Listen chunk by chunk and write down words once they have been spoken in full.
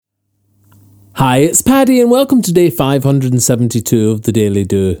Hi, it's Paddy and welcome to day 572 of the Daily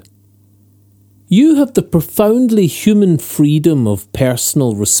Do. You have the profoundly human freedom of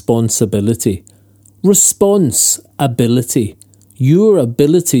personal responsibility. Response-ability. Your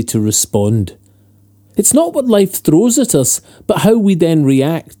ability to respond. It's not what life throws at us, but how we then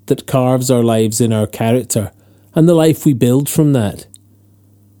react that carves our lives in our character, and the life we build from that.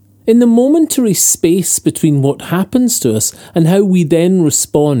 In the momentary space between what happens to us and how we then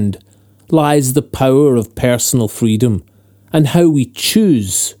respond, lies the power of personal freedom and how we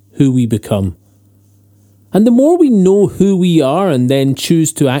choose who we become. And the more we know who we are and then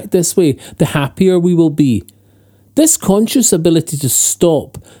choose to act this way, the happier we will be. This conscious ability to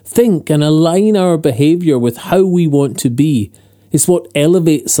stop, think and align our behaviour with how we want to be is what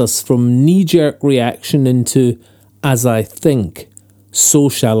elevates us from knee-jerk reaction into, as I think, so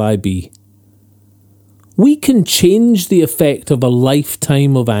shall I be. We can change the effect of a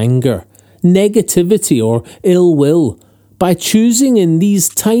lifetime of anger, negativity or ill will by choosing in these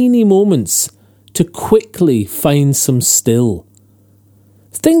tiny moments to quickly find some still.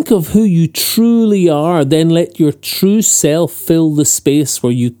 Think of who you truly are, then let your true self fill the space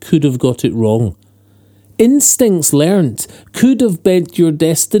where you could have got it wrong. Instincts learnt could have bent your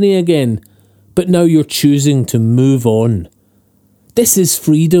destiny again, but now you're choosing to move on. This is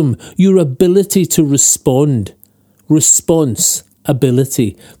freedom, your ability to respond. Response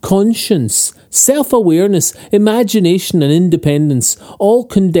ability, conscience, self-awareness, imagination and independence, all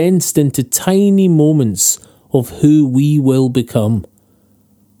condensed into tiny moments of who we will become.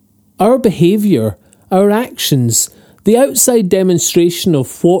 Our behaviour, our actions, the outside demonstration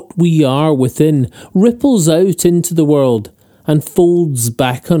of what we are within ripples out into the world and folds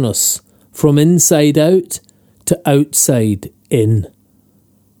back on us from inside out to outside in.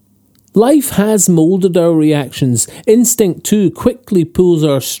 Life has moulded our reactions. Instinct too quickly pulls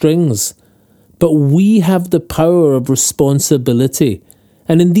our strings. But we have the power of responsibility.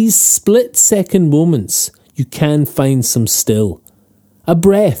 And in these split-second moments, you can find some still. A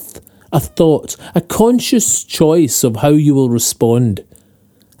breath, a thought, a conscious choice of how you will respond.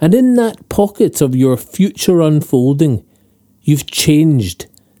 And in that pocket of your future unfolding, you've changed,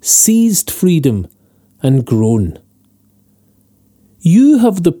 seized freedom, and grown. You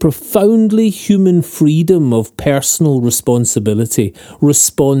have the profoundly human freedom of personal responsibility,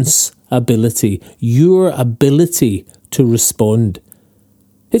 response-ability, your ability to respond.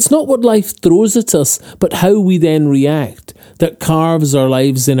 It's not what life throws at us, but how we then react that carves our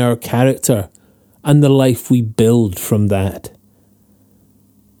lives in our character and the life we build from that.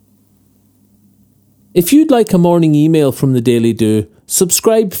 If you'd like a morning email from the Daily Do,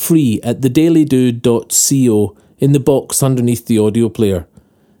 subscribe free at thedailydo.co in the box underneath the audio player.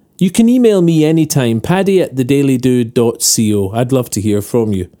 You can email me anytime, paddy@thedailydo.co. I'd love to hear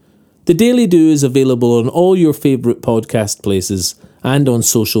from you. The Daily Do is available on all your favourite podcast places and on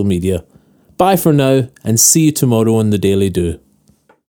social media. Bye for now and see you tomorrow on the Daily Do.